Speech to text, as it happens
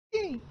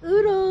Auntie.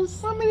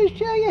 Oodles. Want me to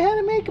show you how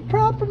to make a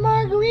proper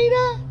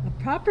margarita? A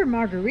proper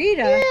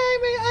margarita? Yeah,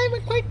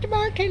 I'm quite the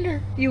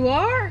bartender. You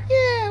are?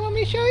 Yeah, want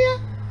me to show you?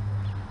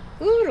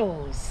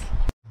 Oodles.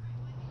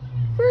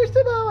 First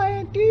of all,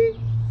 Auntie,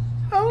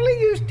 only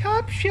use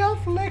top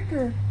shelf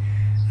liquor.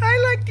 I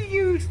like to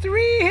use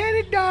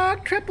Three-Headed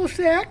Dog triple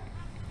sec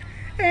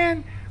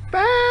and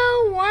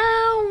Bow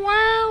Wow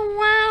Wow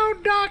Wow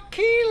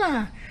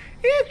Tequila.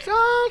 It's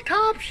all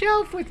top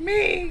shelf with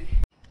me.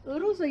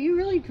 Oodles, are you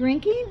really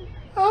drinking?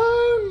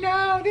 Oh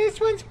no, this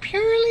one's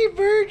purely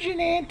virgin,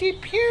 Auntie,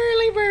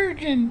 purely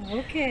virgin.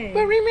 Okay.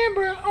 But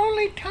remember,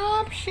 only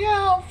top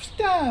shelf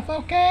stuff,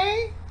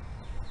 okay?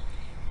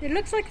 It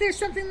looks like there's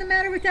something the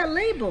matter with that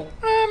label.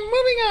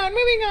 Moving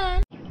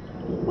on.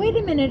 Wait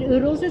a minute,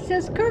 Oodles, it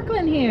says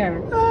Kirkland here.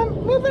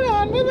 Moving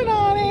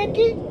on,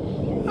 Auntie.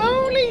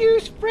 Only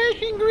use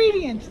fresh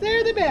ingredients,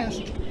 they're the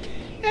best.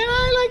 And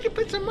I like to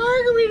put some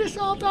margarita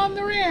salt on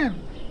the rim.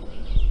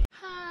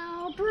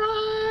 How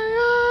dry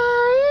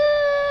I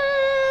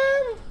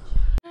am,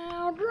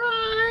 how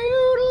dry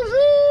Oodles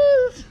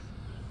is,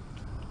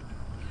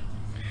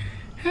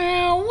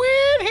 how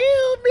wet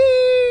he'll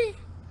be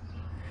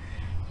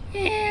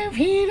if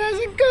he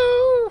doesn't go